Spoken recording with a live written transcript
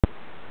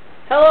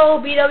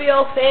Hello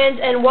BWL fans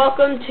and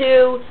welcome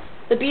to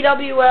the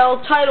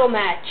BWL Title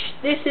match.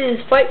 This is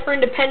Fight for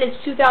Independence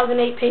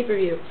 2008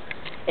 pay-per-view.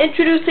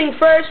 Introducing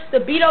first the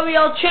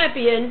BWL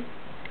champion,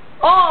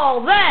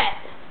 All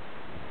That!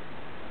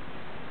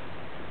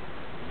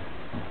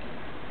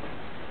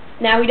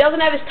 Now he doesn't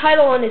have his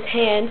title in his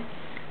hand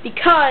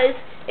because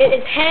it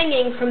is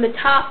hanging from the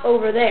top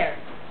over there.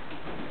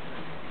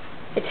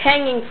 It's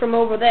hanging from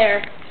over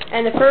there,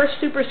 and the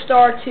first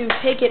superstar to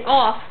take it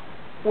off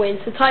wins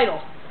the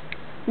title.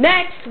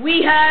 Next,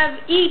 we have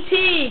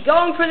E.T.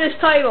 going for this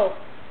title.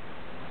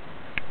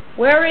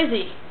 Where is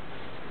he?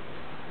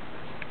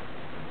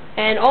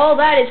 And All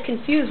That is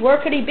confused.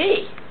 Where could he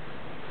be?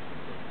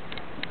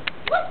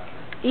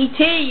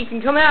 E.T., you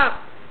can come out.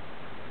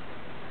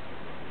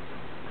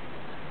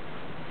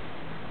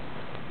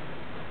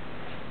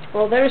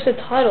 Well, there's the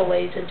title,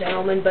 ladies and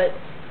gentlemen, but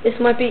this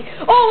might be...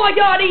 Oh my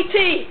God,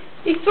 E.T.!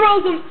 He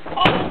throws him...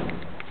 Oh.